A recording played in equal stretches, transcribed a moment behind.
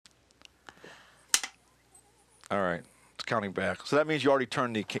All right. It's counting back. So that means you already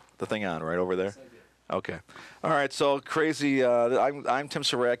turned the thing on, right, over there? Okay. All right. So crazy. I'm Tim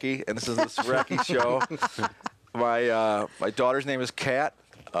Saracki, and this is the Saracki Show. My daughter's name is Kat.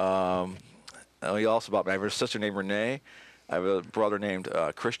 You also about me. I have a sister named Renee. I have a brother named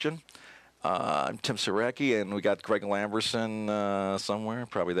Christian. I'm Tim Saracki, and we got Greg Lamberson somewhere,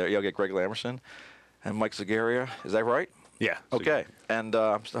 probably there. Yeah, I'll get Greg Lamberson and Mike Zogaria. Is that right? Yeah. Okay. And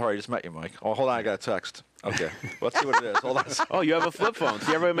I'm sorry, I just met you, Mike. Oh, hold on, I got a text. Okay. Let's see what it is. Hold on. Oh, you have a flip phone.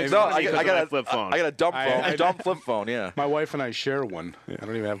 See, everybody makes fun of me 'cause of my flip phone. I got a dumb phone. A dumb flip phone. Yeah. My wife and I share one. I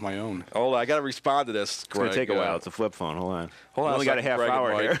don't even have my own. Hold on, I got to respond to this. It's gonna take a while. It's a flip phone. Hold on. We only got a half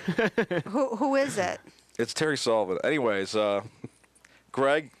hour here. Who is it? It's Terry Sullivan. Anyways,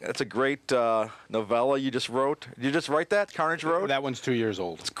 Greg, that's a great novella you just wrote. Did you just write that, Carnage Road? That one's 2 years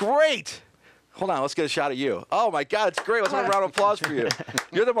old. It's great. Hold on, let's get a shot of you. Oh my God, it's great. Let's have a round of applause for you.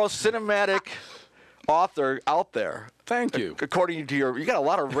 You're the most cinematic author out there. Thank you. According to you got a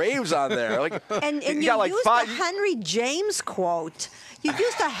lot of raves on there. Like, and you got like used five. a Henry James quote. You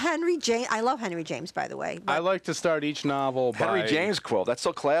used a Henry James. I love Henry James, by the way. I like to start each novel by Henry James quote. That's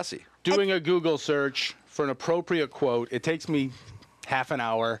so classy. Doing a Google search for an appropriate quote. It takes me half an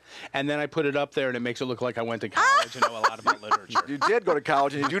hour, and then I put it up there, and it makes it look like I went to college and know a lot about literature. You did go to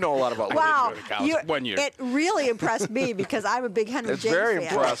college, and you do know a lot about literature. Wow, I did go to college 1 year. It really impressed me because I'm a big Henry It's James very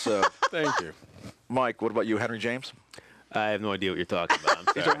fan. impressive. Thank you. Mike, what about you, Henry James? I have no idea what you're talking about. I'm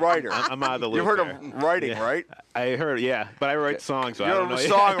He's sorry. a writer. I'm out of the loop. You've heard there. of writing, Yeah. right? I heard, yeah, but I write songs, so I You're don't a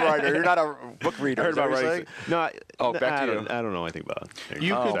know. songwriter. You're not a book reader. I heard Is that about what you're writing. saying? No, Back to you. I don't know anything about it.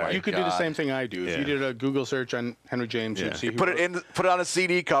 You Oh my could do the God. same thing I do. If you did a Google search on Henry James, Yeah. you'd see You put it on a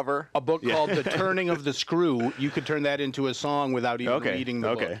CD cover. a book called The Turning of the Screw. You could turn that into a song without even reading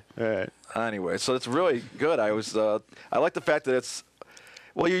the book. All right. Anyway, so it's really good. I like the fact that it's.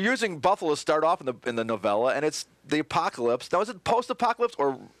 Well, you're using buffalo to start off in the novella, and it's the apocalypse. Now, is it post-apocalypse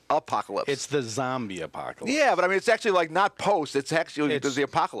or apocalypse? It's the zombie apocalypse. Yeah, but I mean, it's actually like not post. It's actually the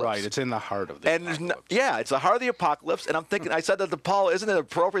apocalypse. Right, it's in the heart of the apocalypse. It's the heart of the apocalypse. And I'm thinking, I said that to Paul, isn't it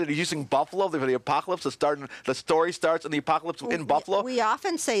appropriate that he's using buffalo for the apocalypse to start? The story starts in the apocalypse in Buffalo. We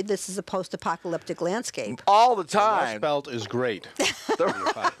often say this is a post-apocalyptic landscape. All the The time. Rust Belt is great.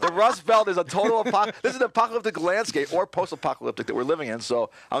 The Rust Belt is a total apocalypse. This is an apocalyptic landscape or post-apocalyptic that we're living in.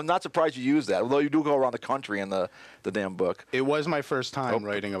 So I'm not surprised you use that, although you do go around the country in the damn book. It was my first time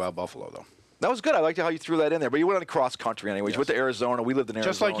writing about Buffalo, though. That was good. I liked how you threw that in there. But you went on cross country anyways. Yes. You went to Arizona. We lived in Arizona.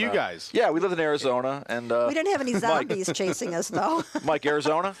 Just like you guys. Yeah, we lived in Arizona. And We didn't have any zombies chasing us, though. Mike,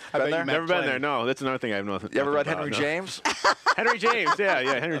 Arizona? I bet Been you there? meant Never been plenty. there. No, that's another thing I have nothing. You ever read nothing Henry about, no. James? Henry James, yeah,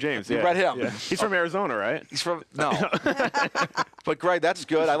 Henry James. Yeah. read him? Yeah. He's from Arizona, right? He's from no. But Greg, that's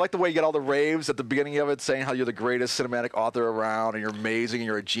good. I like the way you get all the raves at the beginning of it, saying how you're the greatest cinematic author around, and you're amazing, and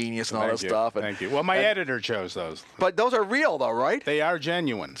you're a genius, and all that Thank you. stuff. And, Thank you. Well, my editor chose those. But those are real, though, right? They are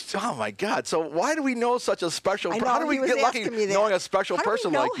genuine. Oh my God! So why do we know such a special? I know, how do we he was get lucky asking me that. knowing a special How do we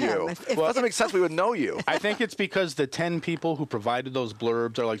person know like you? him? If- Well, it doesn't make sense we would know you. I think it's because the 10 people who provided those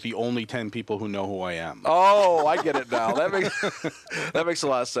blurbs are like the only 10 people who know who I am. Oh, I get it now. That makes a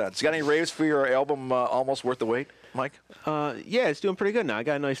lot of sense. You got any raves for your album, Almost Worth the Wait, Mike? Yeah, it's doing pretty good now. I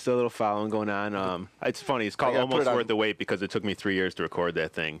got a nice little following going on. It's funny. It's called gotta put Almost it on- Worth the Wait because it took me 3 years to record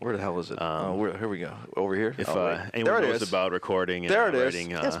that thing. Where the hell is it? Here we go. Over here. If Oh, wait. anyone there it knows is. about recording and There it is. writing.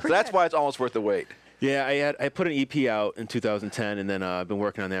 That's So pretty that's good. why it's almost worth the wait. Yeah, I put an EP out in 2010, and then I've been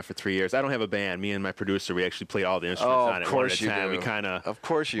working on that for 3 years. I don't have a band. Me and my producer, we actually played all the instruments Oh, on of it one course at a you time. do. We kind Of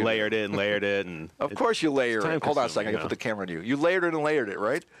course you layered it and layered it, and Of course you layer time it. Hold on a second. consuming, I you can put know. the camera on you. You layered it and layered it,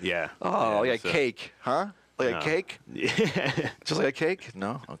 right? yeah. Oh, yeah, like a cake, huh? Like a No. cake? Yeah. Just like a cake?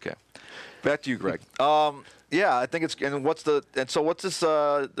 No? Okay. Back to you, Greg. Yeah, I think it's. And so what's this?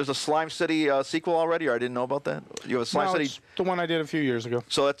 There's a Slime City sequel already, or I didn't know about that. You have a Slime No, City. it's the one I did a few years ago.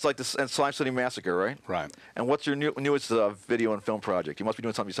 So that's like the and Slime City Massacre, right? Right. And what's your newest video and film project? You must be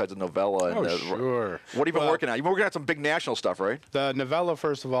doing something besides the novella. Oh, And, sure. What have you been Well, working on? You've been working on some big national stuff, right? The novella,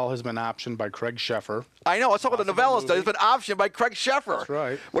 first of all, has been optioned by Craig Sheffer. I know. Let's talk about the Possible novella stuff. It's movie. been optioned by Craig Sheffer. That's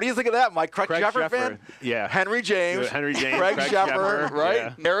right. What do you think of that, Mike? Craig Craig Sheffer Sheffer, fan? yeah. Henry James. Henry James, Craig Craig Sheffer, Sheffer,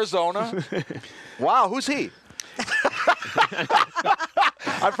 right? yeah. Arizona. Wow, who's he?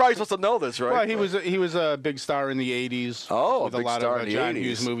 I'm probably supposed to know this, right? Well, he was a big star in the 80s. Oh, a with big a lot star of in the John 80s.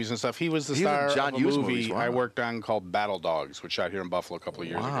 Hughes movies and stuff. He was the He was in star John of a Hughes movie movies, wow. I worked on called Battle Dogs, which shot here in Buffalo a couple of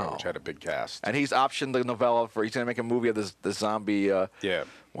years Wow. ago, which had a big cast. And he's optioned the novella for. He's going to make a movie of this zombie. Yeah.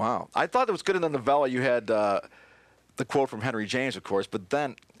 Wow. I thought it was good in the novella. You had the quote from Henry James, of course, but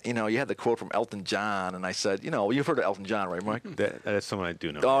then you had the quote from Elton John, and I said, you've heard of Elton John, right, Mike? That's someone I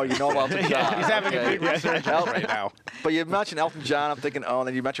do know. Oh, you know about Elton John. He's having a Okay. big resurgence right now. But you mentioned Elton John. I'm thinking, and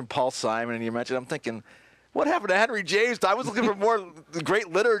then you mentioned Paul Simon, and I'm thinking, What happened to Henry James? I was looking for more great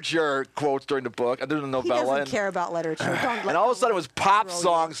literature quotes during the book. There's a He novella. doesn't care about literature. And all of a sudden it was pop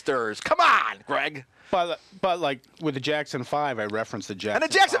songsters. Come on, Greg. But like with the Jackson 5, I referenced the Jackson, And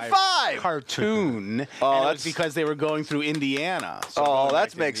the Jackson 5! cartoon. Oh, and it that's was because they were going through Indiana. So Oh, going back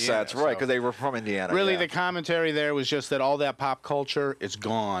that to makes Indiana, sense, right? so- Because they were from Indiana. Really, yeah. the commentary there was just that all that pop culture is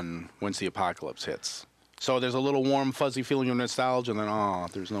gone once the apocalypse hits. So there's a little warm, fuzzy feeling of nostalgia, and then, oh,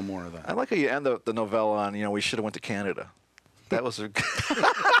 there's no more of that. I like how you end the novella on, we should have went to Canada. That was a...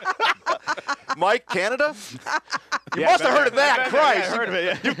 Mike, Canada? You must have heard of that, Christ. I heard of it,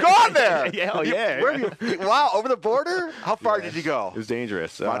 yeah. You've gone there. Yeah, oh, yeah. Where have you, wow, over the border? How far did you go? It was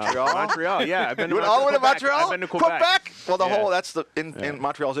dangerous. Montreal? Montreal, yeah. I've been You went all the way to Quebec. Montreal? I've been to Quebec. Well, the Yeah. whole, that's the, in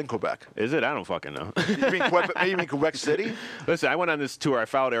Montreal's in Quebec. Is it? I don't fucking know. You mean Quebec City? Listen, I went on this tour. I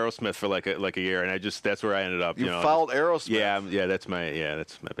followed Aerosmith for like a year, and that's where I ended up. You know. followed Aerosmith? Yeah, that's my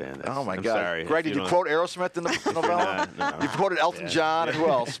band. Oh, my I'm God. Sorry. Greg, did you quote Aerosmith in the novella? No. You quoted Elton John and who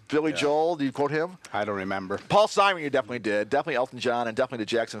else? Billy Joel, did you quote him? I don't remember. Paul Simon, you definitely did. Definitely Elton John, and definitely the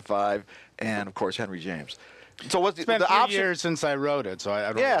Jackson 5, and of course Henry James. So what's It's been the 3 option? years since I wrote it, so I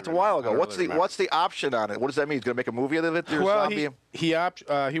don't. Yeah, really it's a while remember. ago. I don't What's really the remember. what's the option on it? What does that mean? He's gonna make a movie out of it? There's Well, zombie.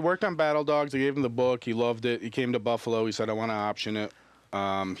 he worked on Battle Dogs. I gave him the book. He loved it. He came to Buffalo. He said, "I want to option it."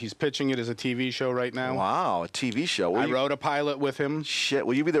 He's pitching it as a TV show right now. Wow, a TV show. I wrote a pilot with him. Shit,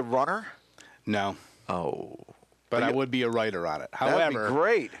 will you be the runner? No, Oh, but Are I you- would be a writer on it. that'd However, be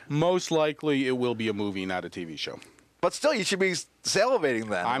great. most likely it will be a movie, not a TV show. But still, you should be salivating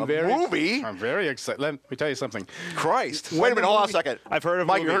then. I'm a very movie. I'm very excited. Let me tell you something. Christ. When Wait a the minute. Hold on a movie- second. I've heard of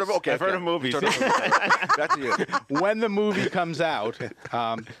Mike, movies. you heard of? Okay. I've heard of movies. Turn it over. Back to you. When the movie comes out, and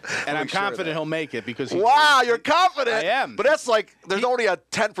I'm sure of confident that. he'll make it because he's Wow, you're confident. I am. But that's like there's only a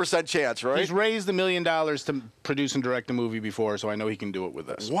 10% chance, right? He's raised $1 million to produce and direct a movie before, so I know he can do it with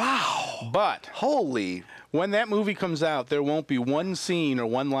this. Wow. But Holy. when that movie comes out, there won't be one scene or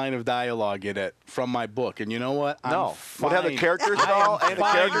one line of dialogue in it from my book. And you know what? No. I'm Would have the fine. characters I am all and the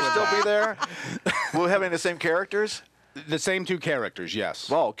fine characters with still that. be there? Will we have any of the same characters? The same 2 characters, yes.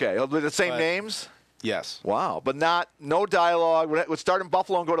 Well, okay. With the same But- names? Yes. Wow. But no dialogue. Would start in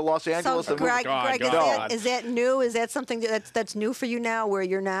Buffalo and go to Los So, Angeles? and move- Greg, God, Greg God. is that new? Is that something that's new for you now, where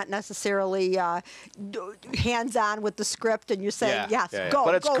you're not necessarily hands-on with the script and you're saying, Yeah, yes, yeah, yeah. go.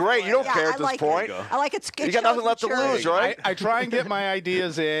 But it's go great. for You don't it. care Yeah, at I this like point. It. I like it. You got nothing left to lose, right? I try and get my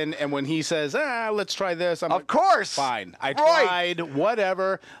ideas in, and when he says, let's try this, I'm Of like, course. fine. I Right. tried,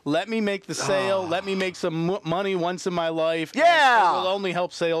 whatever. Let me make the sale. Let me make some money once in my life. and Yeah. It will only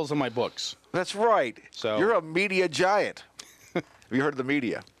help sales of my books. That's right. So- You're a media giant. Have you heard of the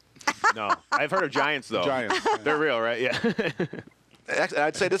media? No, I've heard of giants though. Giants. They're real, right? Yeah. Actually,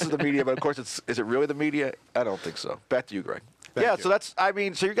 I'd say this is the media, but of course, is it really the media? I don't think so. Back to you, Greg. Thank you.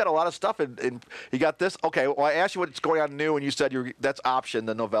 So so you got a lot of stuff in you got this. Okay, well, I asked you what's going on new, and you said that's option,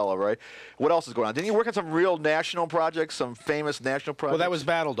 the novella, right? What else is going on? Didn't you work on some real national projects, some famous national projects? Well, that was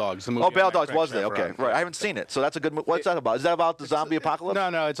Battle Dogs, the movie. Oh, I Battle met Dogs Craig was there? Sheffer Okay, on. right. I haven't seen it, so that's a good. What's that about? Is that about the zombie apocalypse?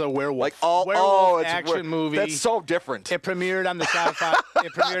 No, it's a werewolf. Like werewolf it's action movie. That's so different. It premiered on the sci-fi.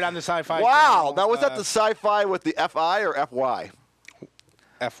 It premiered on the sci-fi. Wow. channel, Now was that the sci-fi with the FI or FY?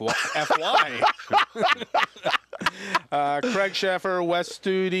 FY? Craig Sheffer, Wes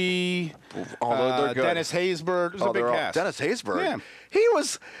Studi, Oh, they're good. Dennis Haysbert. It was a big they're all- cast. Dennis Haysbert. Yeah. He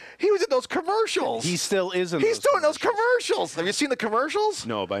was in those commercials. He still is in He's those doing those commercials. commercials. Have you seen the commercials?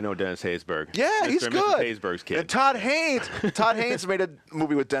 No, but I know Dennis Haysbert. Yeah, he's Mr. good. Mrs. Haysbert's kid. And Todd Haynes made a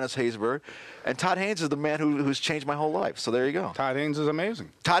movie with Dennis Haysbert, and Todd Haynes is the man who's changed my whole life. So there you go. Todd Haynes is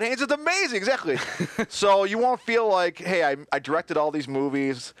amazing. Todd Haynes is amazing, exactly. So you won't feel like, hey, I directed all these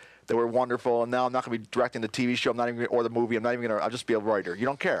movies that were wonderful, and now I'm not going to be directing the TV show. I'm not even or the movie. I'm not even going to. I'll just be a writer. You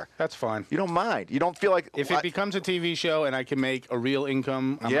don't care. That's fine. You don't mind. You don't feel like If it becomes a TV show and I can make a real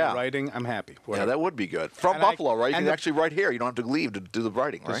income on Yeah. my writing, I'm happy. Yeah, Whatever. that would be good. From And I- Buffalo, right? You and can the- actually write here. You don't have to leave to do the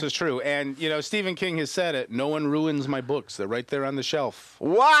writing, right? This is true. And, Stephen King has said it. No one ruins my books. They're right there on the shelf.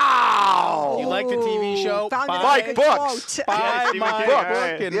 Wow! You like the TV show? Found it in Mike a Books. quote. Buy Yeah, Stephen my King, book. all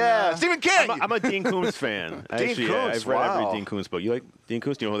right. And, Yeah, Stephen King. I'm a Dean Koontz fan. Dean Actually, Koontz, I've read wow. every Dean Koontz book. You like Dean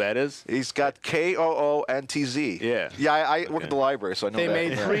Koontz? Do you know who that is? He's got Koontz. Yeah. Yeah, I work Okay. at the library, so I know They that.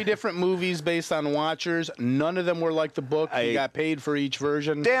 made Yeah. 3 different movies based on Watchers. None of them were like the book. He I- got paid for each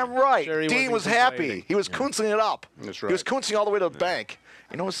version. Damn right. Sure, he Dean was wasn't happy. complaining. He was Koontzing it up. That's He was right. Koontzing all the way to the bank.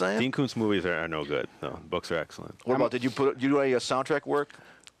 You know what I'm saying? Dean Koontz movies are no good. No, books are excellent. What about, did you do any soundtrack work?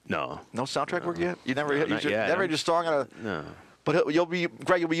 No. No soundtrack work yet? You never No, hit not your, yet. never hit your song on a... No. But you'll be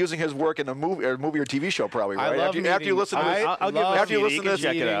using his work in a movie or TV show probably, right? I love after you listen to this, I'll give after you listen to this,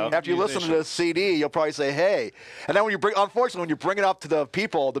 check it out. after you listen to this CD, you'll probably say, "Hey," and then unfortunately, when you bring it up to the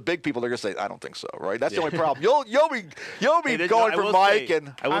big people, they're gonna say, "I don't think so," right? That's the only problem. You'll be going for Mike,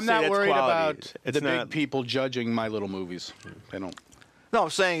 and I'm not worried quality. about the big people judging my little movies. They don't. No, I'm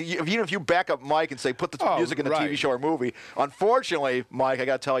saying even if you back up Mike and say put the music in the TV show or movie, unfortunately, Mike, I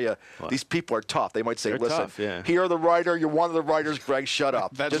got to tell you, these people are tough. They might say, They're "Listen, tough, yeah. you're the writer. You're one of the writers. Greg, shut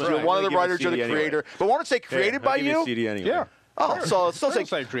up. That's You're right. one of the Give a writers. You're the CD creator." anyway. But won't it say created by I'll give you? a CD anyway. Yeah. Oh, so it's still It'll saying.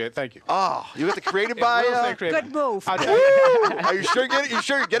 say create. Thank you. Oh, you got the created by. It will say create. Good move. I'll tell you. Are you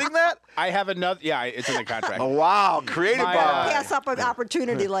sure you're getting that? I have another. Yeah, it's in the contract. Oh wow, created My, by. Pass up an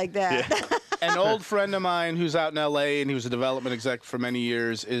opportunity like that. An old friend of mine who's out in L.A. and he was a development exec for many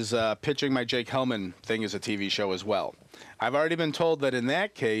years is pitching my Jake Hellman thing as a TV show as well. I've already been told that in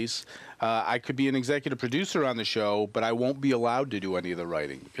that case, I could be an executive producer on the show, but I won't be allowed to do any of the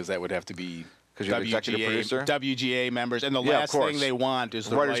writing because that would have to be 'Cause you're the executive producer? WGA members, and the Yeah, of last course. thing they want is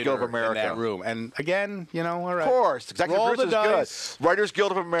the Writers writer Guild of America. in that room. And again, all right. Of course, executive Roll producer the is dice. good. Writers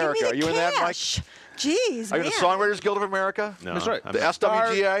Guild of Give America. me Are the you in that, Mike? cash. Jeez, Are you man. the Songwriters Guild of America? No, That's right. I'm The not-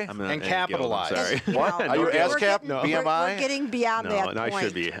 SWGA? I'm not and in capitalize. Guild, I'm sorry. What? Are you We're ASCAP? getting- No. We're BMI? getting beyond No, that no, I point.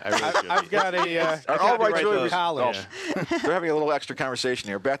 should be. I really should be. I've got a. Are all rights really college. They're having a little extra conversation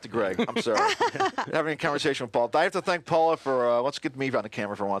here. Back to Greg. I'm sorry. Having a conversation with Paul. I have to thank Paula for. Let's get me on the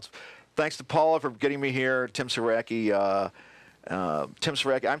camera for once. Thanks to Paula for getting me here. Tim Saracki. Tim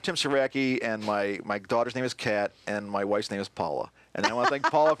Saracki. I'm Tim Saracki, and my daughter's name is Kat, and my wife's name is Paula. And I want to thank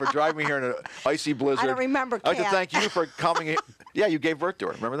Paula for driving me here in an icy blizzard. I don't remember I'd like to Kat. thank you for coming here. Yeah, you gave birth to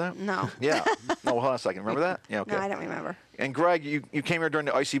her. Remember that? No. Yeah. No, hold on a second. Remember that? Yeah, okay. No, I don't remember. And Greg, you came here during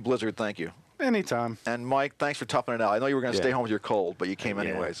the icy blizzard. Thank you. Anytime. And Mike, thanks for toughing it out. I know you were going to Yeah. stay home with your cold, but you came Yeah.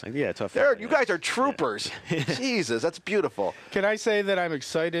 anyways. Yeah, tough. You guys are troopers. Jesus, that's beautiful. Can I say that I'm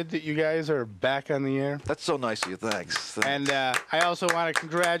excited that you guys are back on the air? That's so nice of you. Thanks. And I also want to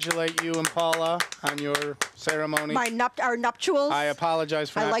congratulate you and Paula on your ceremony. Our nuptials. I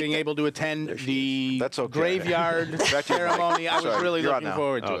apologize for I not like being the- able to attend the That's okay. graveyard Back to you, Mike. ceremony. I was Sorry, really you're on looking now.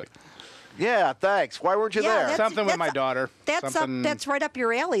 forward to Oh. it. Yeah, thanks. Why weren't you Yeah, there? that's- Something with my daughter. Something- That's right up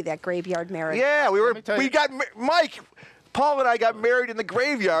your alley. That graveyard marriage. Yeah, me tell you- Mike, Paul and I got married in the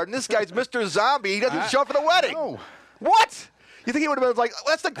graveyard, and this guy's Mr. Zombie. He doesn't show up for the wedding. No. What? You think he would have been like,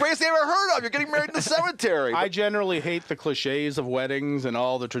 that's the greatest thing I've ever heard of. You're getting married in the cemetery. I generally hate the cliches of weddings and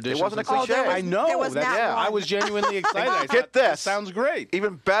all the traditions. wasn't a and stuff. cliche. I know. there was that's- not I one. was genuinely excited. I Get thought, this. sounds great.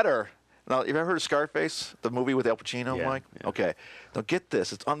 Even better. Now, have you ever heard of Scarface, the movie with Al Pacino, Yeah, Mike? yeah. Okay. Now, get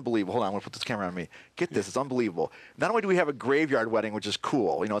this. It's unbelievable. Hold on. I'm going to put this camera on me. Get this. It's unbelievable. Not only do we have a graveyard wedding, which is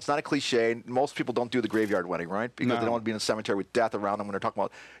cool. It's not a cliche. Most people don't do the graveyard wedding, right? Because they No. don't want to be in a cemetery with death around them when they're talking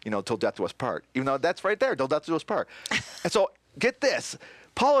about, till death do us part. Even though that's right there, till death do us part. And so, get this.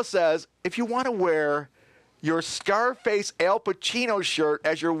 Paula says, if you want to wear your Scarface Al Pacino shirt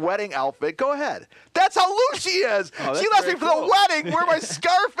as your wedding outfit, go ahead. That's how loose she is. Oh, She that's lets me very for cool. the wedding wear my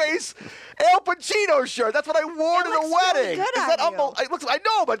Scarface Al Pacino shirt. That's what I wore It to the looks really wedding. good Is on that you. unbelievable? I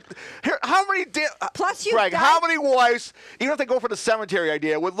know, but here, how many Plus you Greg, dyed- how many wives, even if they go for the cemetery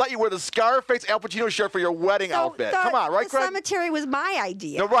idea, would let you wear the Scarface Al Pacino shirt for your wedding outfit? Come on, right, the Greg? cemetery was my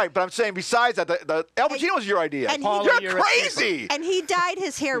idea. No, right, but I'm saying besides that, the Al Pacino was your idea. and he- Paula, You're you're a crazy. And he dyed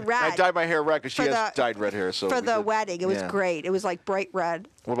his hair red. I dyed my hair red because she for has the- dyed red hair. So for we the did- wedding. It was yeah. great. It was like bright red.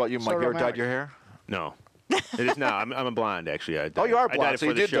 What about you, Mike? You ever dyed romantic. your hair? No. It is now. I'm a blonde, actually. Oh, you are I dyed blonde, it so for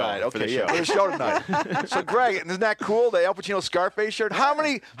you the did show, dye it. for the Okay, yeah. show. For the show tonight. So, Greg, isn't that cool? The Al Pacino Scarface shirt. How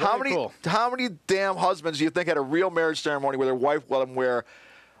many cool. damn husbands do you think had a real marriage ceremony where their wife let them wear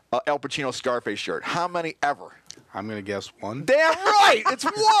Al Pacino Scarface shirt? How many ever? I'm going to guess one. Damn right, it's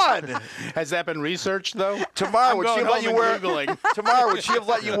one. Has that been researched, though? Tomorrow, I'm would she going have let home you wear? and Googling. Tomorrow, would she have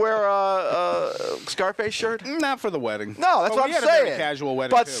let you wear a Scarface shirt? Not for the wedding. No, that's But what we I'm had a very saying. casual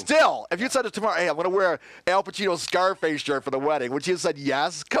wedding, But too. still, if you said it tomorrow, hey, I'm going to wear Al Pacino Scarface shirt for the wedding, would you have said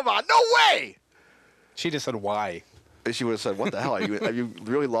yes? Come on, no way. She just said, why? She would have said, "What the hell? Have you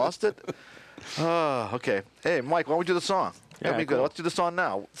really lost it?" Okay. Hey, Mike, why don't we do the song? That'd be good. cool. Let's do the song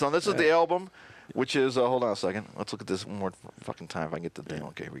now. So this is the album, which is. Hold on a second. Let's look at this one more fucking time if I can get the thing.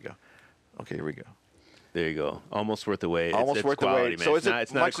 Okay, here we go. Okay, here we go. There you go. Almost worth the wait. Almost it's worth quality, the wait. man. So it's is not, it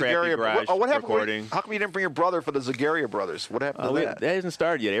it's not Mike a crappy Zogaria? garage What happened? recording. How come you didn't bring your brother for the Zogaria Brothers? What happened to that? That hasn't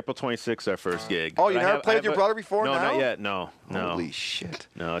started yet. April 26th, our first gig. Oh, you But I never have- played I with your have brother before No, now? not yet. No. Holy shit.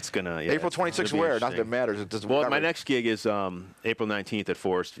 No, it's gonna. Yeah, April it's 26th gonna be where? Not that it interesting. matters. It doesn't Well, matter. my next gig is April 19th at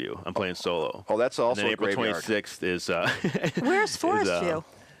Forest View. I'm playing solo. Oh, that's also and then a April graveyard. 26th is. Where's Forest View?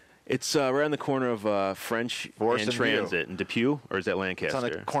 It's right on the corner of French Forest and and View. Transit in Depew, or is that It's Lancaster? on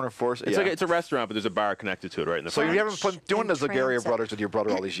the corner of Forest. It's yeah. like it's a restaurant, but there's a bar connected to it right in the So front. you haven't been doing the and Zogaria Transit. Brothers with your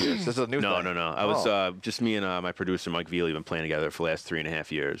brother all these years. This is a new No, thing. no, no. I was just me and my producer Mike Veely been playing together for the last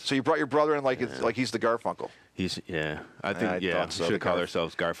 3.5 years. So you brought your brother in like it's like he's the Garfunkel. He's I think I thought so. should The have called Garf-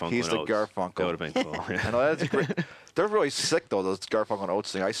 ourselves Garfunkel. He's and the Oates. Garfunkel. That would have been cool. I know that's great. They're really sick though. Those Garfunkel and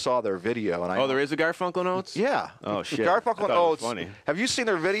Oates thing. I saw their video and I. Oh, there is a Garfunkel and Oates? Yeah. Oh shit. Garfunkel I and thought it was Oates. funny. Have you seen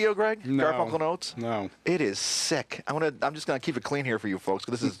their video, Greg? No. Garfunkel and Oates. No. It is sick. I'm just gonna keep it clean here for you folks.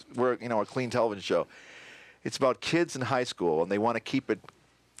 'Cause this is we're a clean television show. It's about kids in high school and they want to keep it,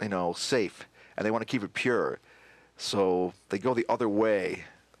 safe and they want to keep it pure. So they go the other way,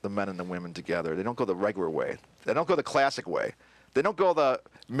 the men and the women together. They don't go the regular way. They don't go the classic way. They don't go the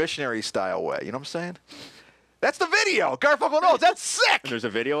missionary style way. You know what I'm saying? That's the video. Garfunkel and Oates. That's sick. There's a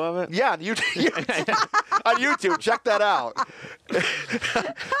video of it? Yeah, on YouTube. On YouTube. Check that out.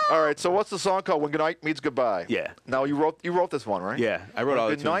 All right. So what's the song called? When Goodnight Means Goodbye. Yeah. Now you wrote this one, right? Yeah, I wrote all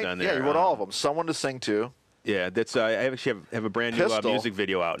the tunes Goodnight. on there. Yeah, you wrote all of them. Someone to sing to. Yeah, that's I actually have a brand new Pistol. music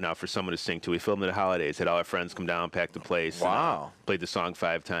video out now for someone to sing to. We filmed it at holidays. Had all our friends come down, packed the place. Wow. And, played the song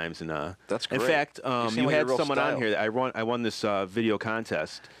 5 times, and That's In great. fact, You seem you like had a real someone style. on here. That I won this video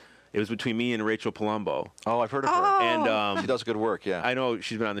contest. It was between me and Rachel Palumbo, Oh, I've heard of her. Oh. and She does good work. Yeah. I know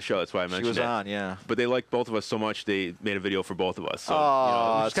she's been on the show. That's why I She mentioned was it. on. Yeah. But they liked both of us so much they made a video for both of us. So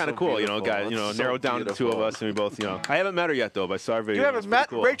Aw, it's kind of that's so cool. beautiful. Guys, That's so narrowed down to the two of beautiful. us, and we both, I haven't met her yet though. But I saw her video. You It was haven't pretty met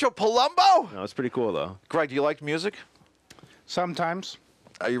cool. Rachel Palumbo? No, it's pretty cool though. Greg, do you like music? Sometimes.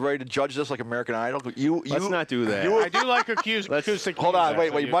 Are you ready to judge this like American Idol? Let's not do that. I do like acoustic. Hold on. keys, Wait.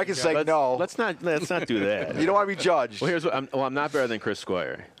 actually. Mike is saying no. Let's not do that. You don't want to be judged. Well, here's what I'm not better than Chris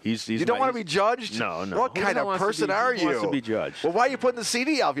Squire. He's You don't want to be judged? No, no. What Who kind the of hell wants to person be- are who you? wants to be judged? Well, why are you putting the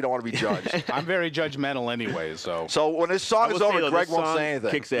CD out if you don't want to be judged? I'm very judgmental anyway, so. So when this I song will is say, over, though, Greg this won't song say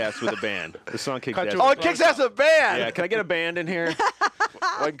anything. Kicks ass with a band. The song kicks Cut ass. to Oh, it it kicks ass a band. Yeah, can I get a band in here?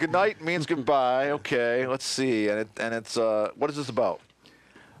 Like goodnight means goodbye. Okay, let's see. And it's what is this about?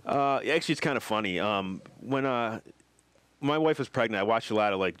 Actually, it's kind of funny. When my wife was pregnant, I watched a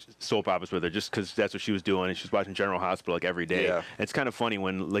lot of like soap operas with her, just because that's what she was doing, and she was watching General Hospital like every day. Yeah. And it's kind of funny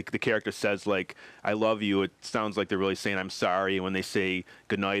when like the character says like "I love you," it sounds like they're really saying "I'm sorry." And when they say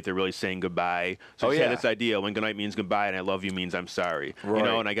goodnight, they're really saying goodbye. So Oh, I yeah. had this idea when goodnight means goodbye and "I love you" means I'm sorry. Right.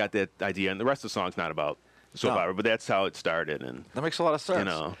 And I got that idea, and the rest of the song's not about soap No. opera, but that's how it started. And That makes a lot of sense.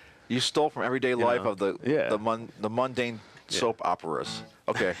 You stole from everyday life know, of the yeah. the mundane soap operas.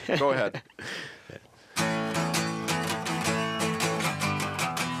 Okay, go ahead.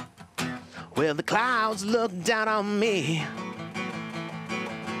 Well, the clouds look down on me,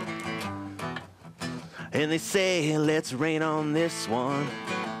 and they say, let's rain on this one.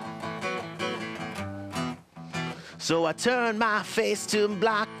 So I turn my face to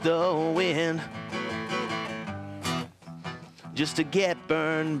block the wind, just to get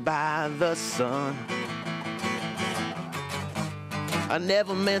burned by the sun. I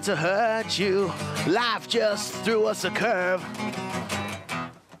never meant to hurt you, life just threw us a curve.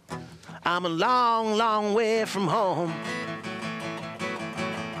 I'm a long, long way from home,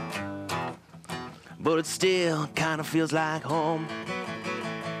 but it still kind of feels like home.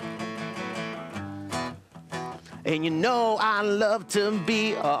 And you know I love to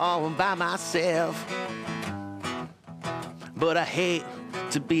be all by myself, but I hate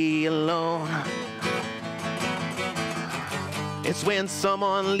to be alone. It's when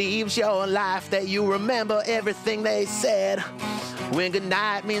someone leaves your life that you remember everything they said. When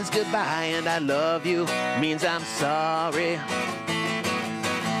goodnight means goodbye and I love you means I'm sorry.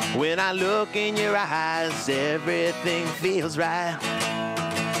 When I look in your eyes, everything feels right.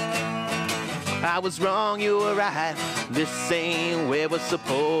 I was wrong, you were right. This ain't where we're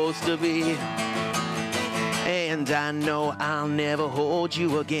supposed to be. And I know I'll never hold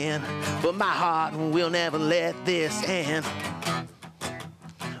you again, but my heart will never let this end.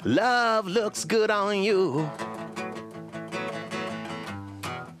 Love looks good on you,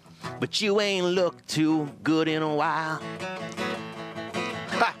 but you ain't looked too good in a while.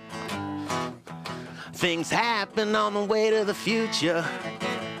 Ha! Things happen on the way to the future.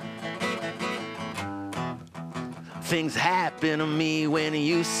 Things happen to me when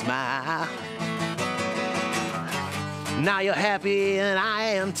you smile. Now you're happy and I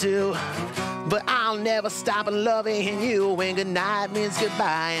am too, but I'll never stop loving you. When goodnight means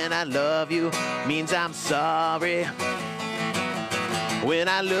goodbye and I love you means I'm sorry. When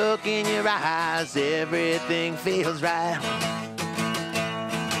I look in your eyes, everything feels right.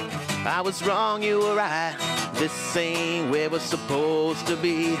 I was wrong, you were right. This ain't where we're supposed to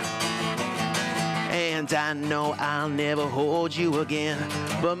be. And And I know I'll never hold you again,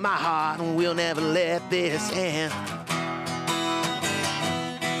 but my heart will never let this end.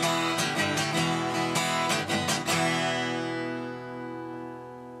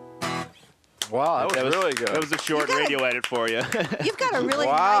 Wow, that was really good. That was a short radio edit for you. You've got a really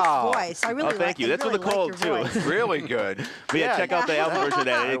Wow. nice voice. I really thank you. I That's really with a cold, like your too. voice. Really good. But yeah, check out the album version of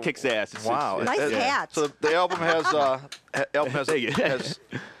that. It kicks ass. Wow. Nice hat. So the album has Thank you. has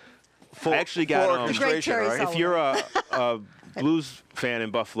full, I actually full got, orchestration, Great right? Terry If you're a blues fan in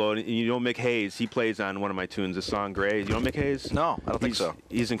Buffalo and you know Mick Hayes, he plays on one of my tunes, the song Gray. You know Mick Hayes? No, I don't think so.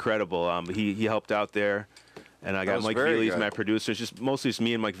 He's incredible. He helped out there. And I got was Mike very Veely's good. my producer. It's just mostly just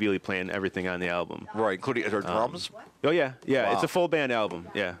me and Mike Veely playing everything on the album. Right, including are there drums. Oh yeah, yeah. Wow. It's a full band album.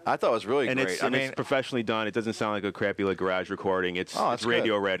 Yeah. I thought it was really And great. it's professionally done. It doesn't sound like a crappy like garage recording. It's that's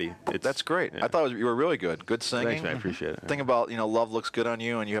radio good. ready. That's great. Yeah. I thought you were really good. Good singing. Thanks, man. I appreciate it. Thing about love looks good on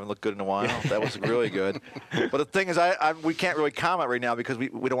you, and you haven't looked good in a while. That was really good. But the thing is, we can't really comment right now because we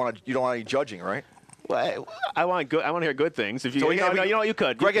don't want to. You don't want any judging, right? Well, I want to hear good things. If you, So you know what, you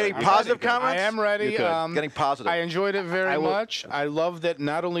could. Greg, You any could. positive You could. comments? I am ready. You could. Getting positive. I enjoyed it very I will- much. I love that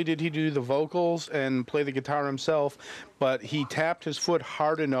not only did he do the vocals and play the guitar himself, but he tapped his foot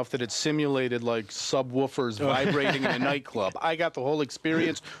hard enough that it simulated like subwoofers vibrating in a nightclub. I got the whole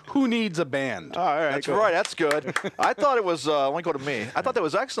experience. Who needs a band? Oh, all right. That's cool. right. That's good. I thought it was. Let me go to me. I thought that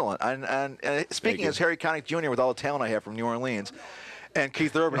was excellent. And speaking as Harry Connick Jr. with all the talent I have from New Orleans, and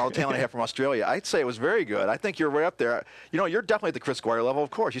Keith Urban, all the talent I have from Australia, I'd say it was very good. I think you're right up there. You're definitely at the Chris Squire level,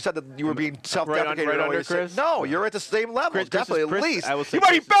 of course. You said that you were being self-deprecating. right earlier. under You said- Chris? No, you're at the same level. Chris Definitely, is Chris- at least. I will say You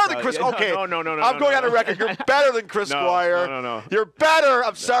might be Chris better is than solid. Chris. Yeah, Okay. no, I'm going on the record. You're better than Chris Squire. No. You're better.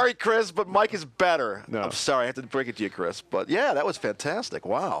 I'm sorry, Chris, but Mike is better. No. I'm sorry. I have to break it to you, Chris. But, yeah, that was fantastic.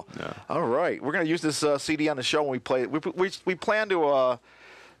 Wow. No. All right. We're going to use this CD on the show when we play it. We plan to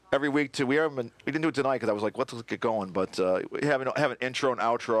every week we didn't do it tonight because I was like, let's get going. But we have an intro and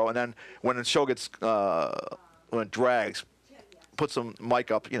outro, and then when the show gets when it drags, put some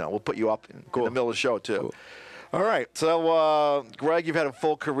mic up. We'll put you up in the middle of the show too. Cool. All right. So Greg, you've had a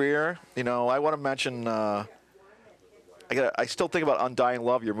full career. I want to mention. I still think about Undying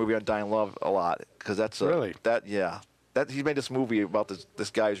Love, your movie Undying Love, a lot because that's Really? he made this movie about this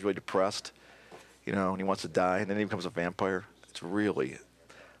guy who's really depressed, and he wants to die, and then he becomes a vampire. It's really.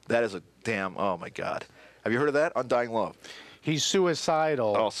 That is a damn. Oh my God! Have you heard of that? Undying Love. He's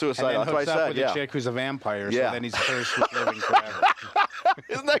suicidal. Oh, suicidal. And then That's what I hooks up said, with yeah. a chick who's a vampire, Yeah. so then he's cursed with living forever.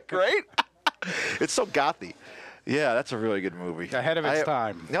 Isn't that great? It's so gothy. Yeah, that's a really good movie. Ahead of its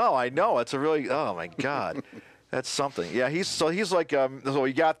time. No, I know. It's a really. Oh my God, that's something. Yeah, he's like. So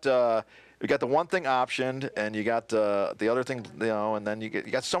you got the one thing optioned, and you got the other thing, and then you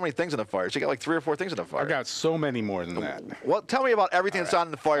got so many things in the fire. So you got like 3 or 4 things in the fire. I got so many more than that. Well, tell me about everything that's on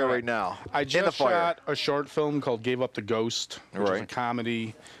the fire right now. I in the just fire. shot a short film called Gave Up the Ghost, which is a Right.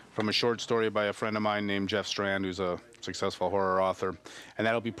 comedy from a short story by a friend of mine named Jeff Strand, who's a successful horror author. And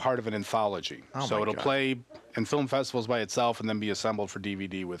that'll be part of an anthology. So my it'll God. play in film festivals by itself and then be assembled for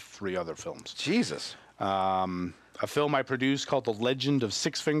DVD with 3 other films. Jesus. A film I produced called The Legend of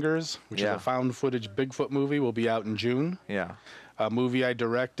Six Fingers, which Yeah. is a found footage Bigfoot movie, will be out in June. Yeah. A movie I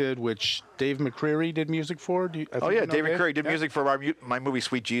directed, which Dave McCreary did music for. I Oh think yeah, you know David Curry did Yeah. music for my movie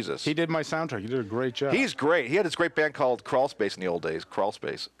Sweet Jesus. He did my soundtrack. He did a great job. He's great. He had this great band called Crawl Space in the old days, Crawl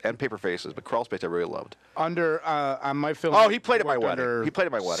Space and Paper Faces, but Crawl Space I really loved. Under on my film. Oh, he played at my worked wedding. under He played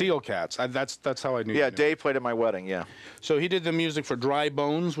at my wedding. Seal Cats. That's how I knew. Yeah, you knew. Dave played at my wedding. Yeah. So he did the music for Dry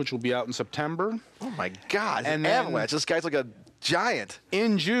Bones, which will be out in September. Oh my God! And And then- Avalanche. This guy's like a giant.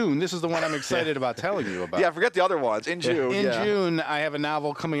 In June, this is the one I'm excited about telling you about. Yeah, forget the other ones. In June. In yeah. June, I have a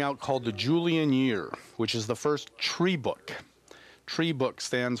novel coming out called The Julian Year, which is the first tree book. Tree book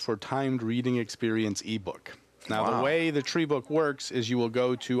stands for Timed Reading Experience ebook. Now, Wow. the way the tree book works is you will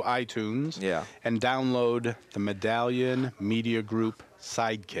go to iTunes Yeah. and download the Medallion Media Group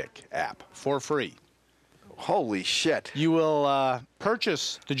Sidekick app for free. Holy shit. You will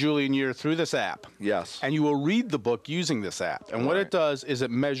purchase The Julian Year through this app. Yes. And you will read the book using this app. And what Right. it does is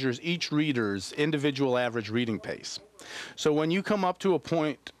it measures each reader's individual average reading pace. So when you come up to a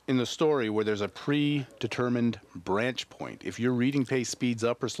point in the story where there's a predetermined branch point, if your reading pace speeds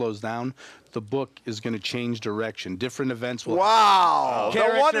up or slows down, the book is going to change direction. Different events will Wow. No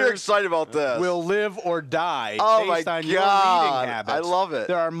wonder you're Characters excited about this. will live or die Oh based my on your God. reading habits. I love it.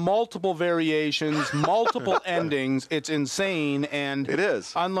 There are multiple variations, multiple endings. It's insane. And It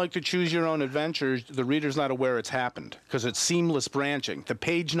is. unlike the Choose Your Own Adventures, the reader's not aware it's happened because it's seamless branching. The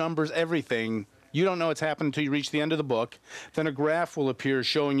page numbers, everything. You don't know it's happened until you reach the end of the book. Then a graph will appear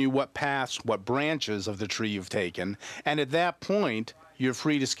showing you what paths, what branches of the tree you've taken. And at that point, You're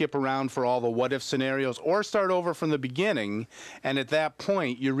free to skip around for all the what-if scenarios or start over from the beginning. And at that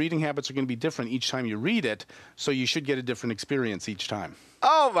point, your reading habits are going to be different each time you read it, so you should get a different experience each time.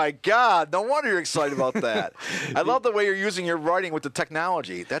 Oh, my God. No wonder you're excited about that. I love the way you're using your writing with the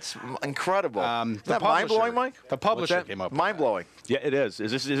technology. That's incredible. Is that mind-blowing, Mike? The publisher came up with mind-blowing. Yeah, it is.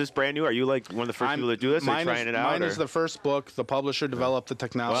 Is this brand new? Are you like one of the first people to do this? Are you trying it out? Mine is the first book. The publisher developed the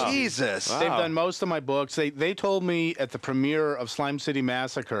technology. Wow. Jesus. They've done most of my books. They told me at the premiere of Slime City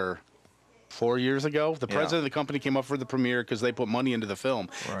Massacre 4 years ago, the president of the company came up for the premiere because they put money into the film.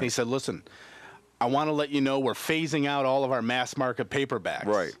 Right. They said, listen, I want to let you know we're phasing out all of our mass market paperbacks.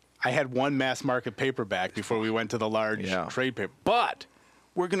 Right. I had one mass market paperback before we went to the large trade paper. But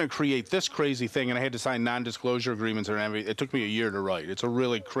we're going to create this crazy thing, and I had to sign non-disclosure agreements and everything. It took me a year to write. It's a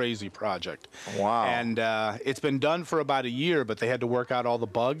really crazy project. Wow. And it's been done for about a year, but they had to work out all the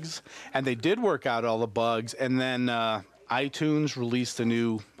bugs. And they did work out all the bugs, and then iTunes released a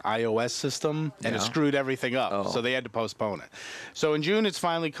new iOS system, and it screwed everything up. So they had to postpone it. So in June, it's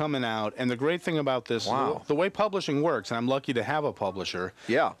finally coming out. And the great thing about this, the way publishing works, and I'm lucky to have a publisher,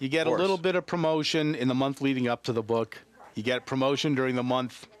 you get a little bit of promotion in the month leading up to the book. You get promotion during the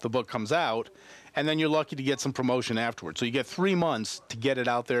month the book comes out, and then you're lucky to get some promotion afterwards. So you get 3 months to get it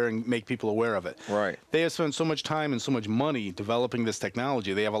out there and make people aware of it. Right. They have spent so much time and so much money developing this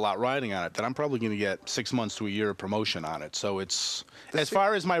technology. They have a lot riding on it that I'm probably going to get 6 months to a year of promotion on it. So it's, as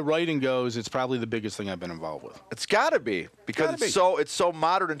far as my writing goes, it's probably the biggest thing I've been involved with. It's got to be, because it's so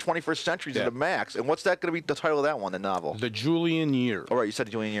modern and 21st century to the max. And what's that going to be, the title of that one, the novel? The Julian Year. Oh, right, you said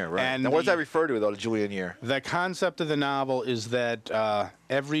the Julian Year, right. And now, what does that refer to, though, the Julian Year? The concept of the novel is that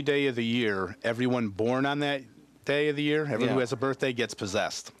every day of the year, everyone born on that day of the year, everyone who has a birthday gets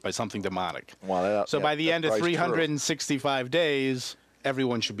possessed by something demonic. Wow, so by the end of 365 days,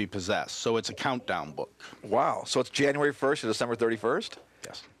 everyone should be possessed. So it's a countdown book. Wow. So it's January 1st to December 31st?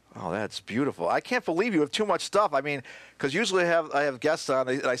 Yes. Oh, that's beautiful. I can't believe you have too much stuff. I mean, because usually I have guests on,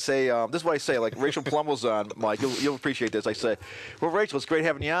 and I say, this is what I say, like Rachel Plumwell's on, Mike, you'll appreciate this. I say, well, Rachel, it's great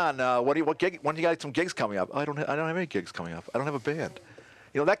having you on. When do you got some gigs coming up? I don't have any gigs coming up. I don't have a band.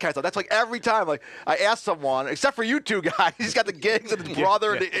 You know, that kind of stuff. That's like every time. Like, I ask someone, except for you two guys, he's got the gigs and his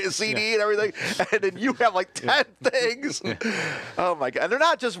brother and his CD and everything, and then you have like 10 things. Oh, my God. And they're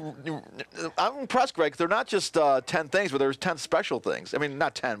not just, I'm impressed, Greg, they're not just 10 things, but there's 10 special things. I mean,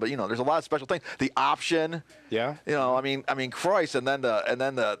 not 10, but, you know, there's a lot of special things. The option. Yeah. You know, I mean, Christ, and then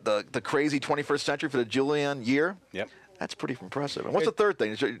the crazy 21st century for the Julian Year. Yep. That's pretty impressive. And what's the third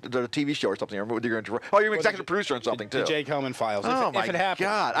thing? Is there a TV show or something? Or you're an executive producer on something, too. The Jake Hellman Files. Oh, if it happens.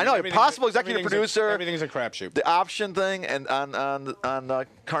 God. I know. Possible executive producer. Everything's a crapshoot. The option thing and on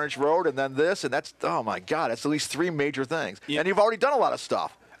Carnage Road, and then this, and that's, oh, my God. That's at least 3 major things. Yeah. And you've already done a lot of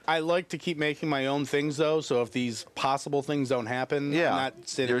stuff. I like to keep making my own things, though, so if these possible things don't happen, I'm not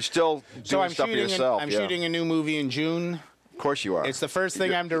sitting. You're still doing stuff for yourself. I'm shooting a new movie in June. Of course you are. It's the first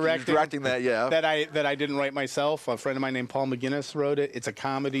thing I'm directing. You're directing that, yeah. That I didn't write myself. A friend of mine named Paul McGinnis wrote it. It's a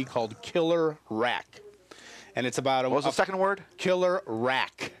comedy called Killer Rack. And it's about what was the second word? Killer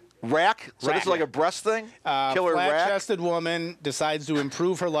Rack. Rack? So this is like a breast thing? Killer rack? Flat-chested woman decides to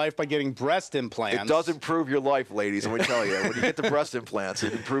improve her life by getting breast implants. It does improve your life, ladies, let me tell you. When you get the breast implants,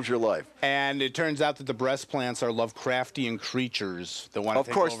 it improves your life. And it turns out that the breast plants are Lovecraftian creatures that want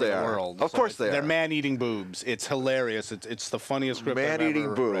to take over the world. Of course they are. They're man-eating boobs. It's hilarious. It's the funniest script I've ever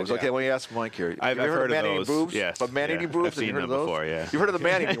Man-eating boobs. read, Okay, let me ask Mike here. I've heard of man-eating those. boobs? Yes. But man-eating boobs? I've seen them before, yeah. You've heard of the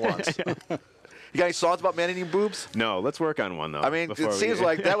man-eating ones? You got any songs about man-eating boobs? No, let's work on one, though. I mean, it seems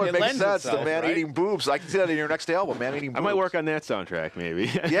like that would make sense, the man-eating boobs. I can see that in your next album, man-eating boobs. I might work on that soundtrack,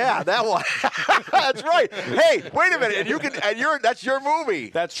 maybe. Yeah, that one. That's right. Hey, wait a minute. And that's your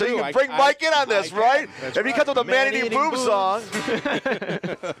movie. That's true. So you can bring Mike in on this, right? If he comes with a man-eating boobs song,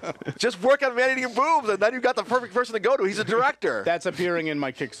 just work on man-eating boobs, and then you got the perfect person to go to. He's a director. That's appearing in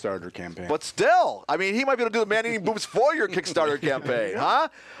my Kickstarter campaign. But still, I mean, he might be able to do the man-eating boobs for your Kickstarter campaign, huh?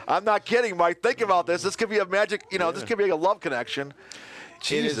 I'm not kidding, Mike. Think about this. This could be a magic, this could be like a love connection.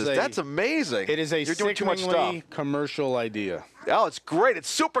 Jesus, that's amazing. It is a You're doing too much stuff. Commercial idea. Oh, it's great. It's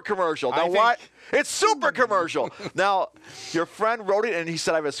super commercial. Now, why? It's super commercial. Now, your friend wrote it, and he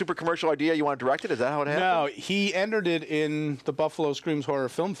said, I have a super commercial idea. You want to direct it? Is that how it happened? No, he entered it in the Buffalo Screams Horror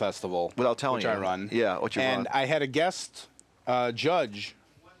Film Festival. Without telling which I run. Yeah, what you run. And I had a guest judge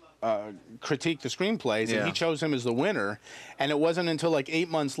critique the screenplays, and he chose him as the winner. And it wasn't until like 8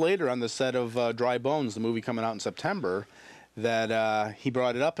 months later on the set of Dry Bones, the movie coming out in September, that he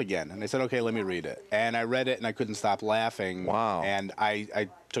brought it up again. And I said, okay, let me read it. And I read it, and I couldn't stop laughing. Wow. And I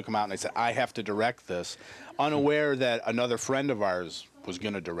took him out, and I said, I have to direct this, unaware that another friend of ours was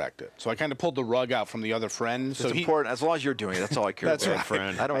going to direct it. So I kind of pulled the rug out from the other friend. It's so important. As long as you're doing it, that's all I care That's about. right.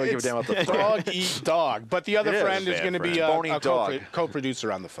 Friend. I don't really give a damn about the dog eat dog. But the other It is. friend is Bad going to be friend. Bony a dog.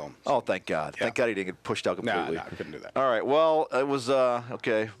 co-producer on the film. Oh, thank God. Yeah. Thank God he didn't get pushed out No, completely. I couldn't do that. All right. Well, it was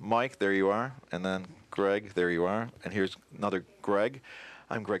okay. Mike, there you are, and then Greg, there you are, and here's another Greg.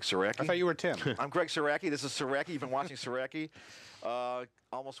 I'm Greg Saracki. I thought you were Tim. I'm Greg Saracki. This is Saracki. You've been watching Saracki.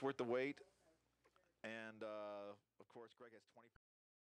 Almost worth the wait, and of course, Greg has 20.